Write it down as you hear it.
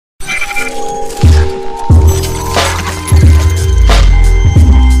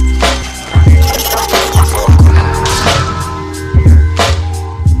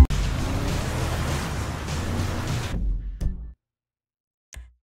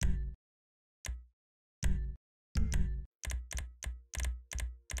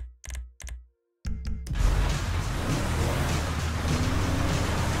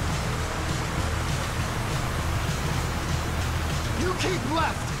keep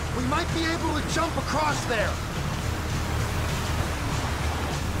left. We might be able to jump across there.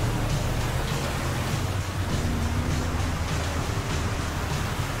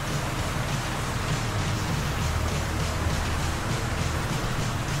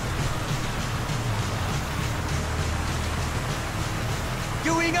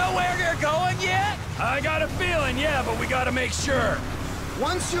 Do we know where they're going yet? I got a feeling, yeah, but we gotta make sure.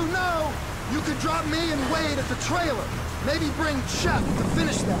 Once you know, you could drop me and Wade at the trailer. Maybe bring Chef to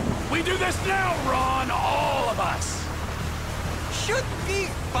finish that. We do this now, Ron, all of us. Shouldn't these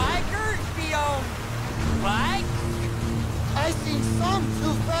bikers be on bikes? I seen some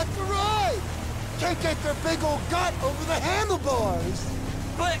too fat to ride. Can't get their big old gut over the handlebars.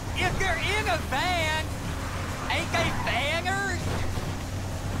 But if they're in a van, ain't they vanners?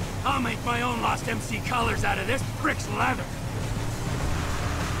 I'll make my own Lost MC Collors out of this brick's leather.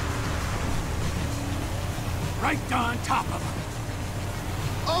 Right on top of them.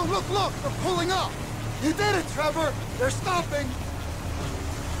 Oh, look, they're pulling up. You did it, Trevor. They're stopping.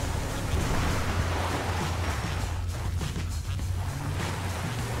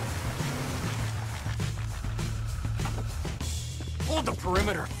 Hold the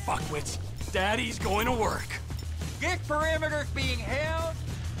perimeter, fuckwits. Daddy's going to work. This perimeter's being held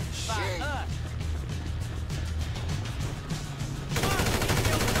by us.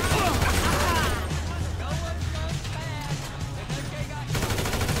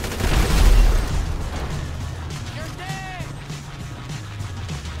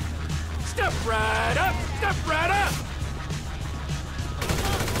 Step right up! Step right up!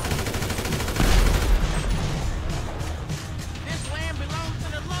 This land belongs to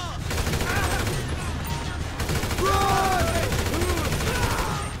the law. Run!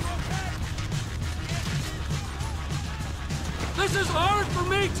 This is hard for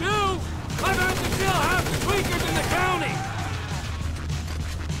me, too! I've had to kill half the tweakers in the county!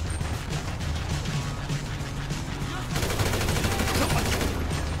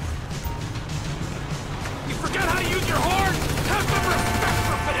 You forget how to use your horn? Have some respect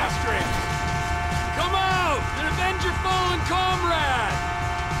for pedestrians! Come out and avenge your fallen comrade!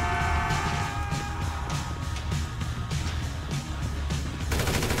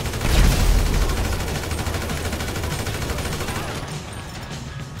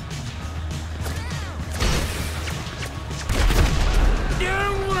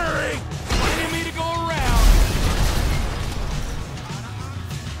 Don't worry! Plenty of me to go around!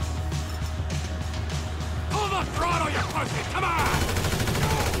 Pull the throttle, you pussy! Come on!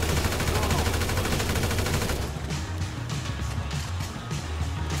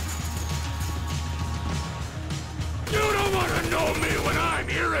 You don't want to know me when I'm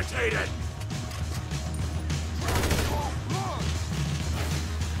irritated!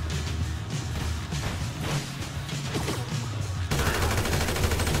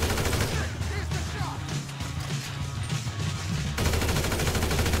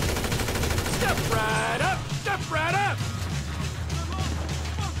 Step right up! Step right up!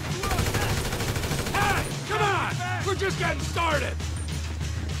 Hey, come on! We're just getting started!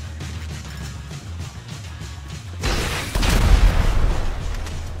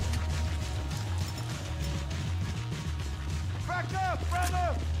 Back up,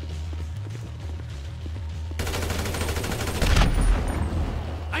 brother!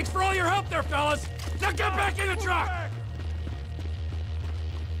 Thanks for all your help there, fellas! Now get back in the truck!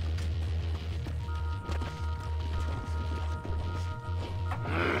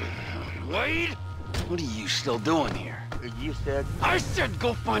 Wade? What are you still doing here? You said... I said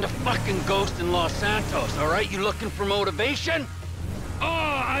go find a fucking ghost in Los Santos, all right? You looking for motivation?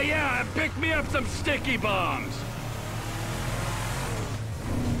 Oh, yeah, pick me up some sticky bombs.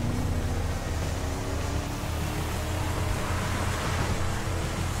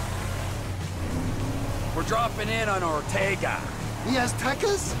 We're dropping in on Ortega. He has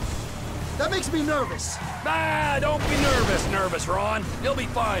Tekkas? That makes me nervous. Ah, don't be nervous, Ron. You'll be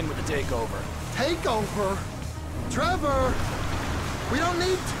fine with the takeover. Takeover? Trevor! We don't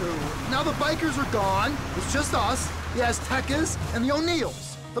need to. Now the bikers are gone. It's just us, the Aztecas, and the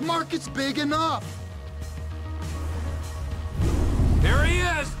O'Neills. The market's big enough. Here he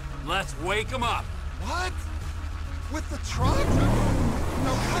is. Let's wake him up. What? With the truck?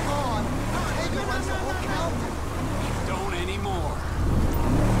 No, come on. Ortega runs the whole county. Don't anymore.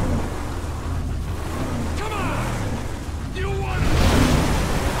 Come on! You want it?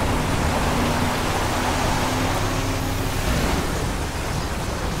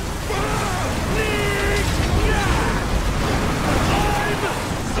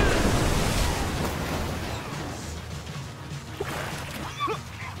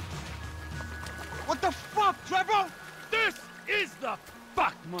 What the fuck, Trevor? This is the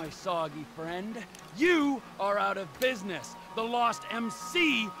Fuck, my soggy friend. You are out of business. The Lost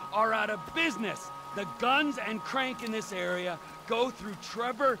MC are out of business. The guns and crank in this area go through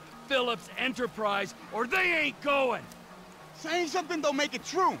Trevor Phillips Enterprise, or they ain't going. Saying something don't make it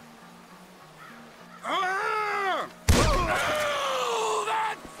true. Oh,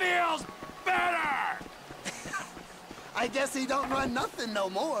 that feels better! I guess he don't run nothing no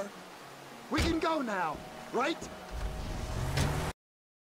more. We can go now, right?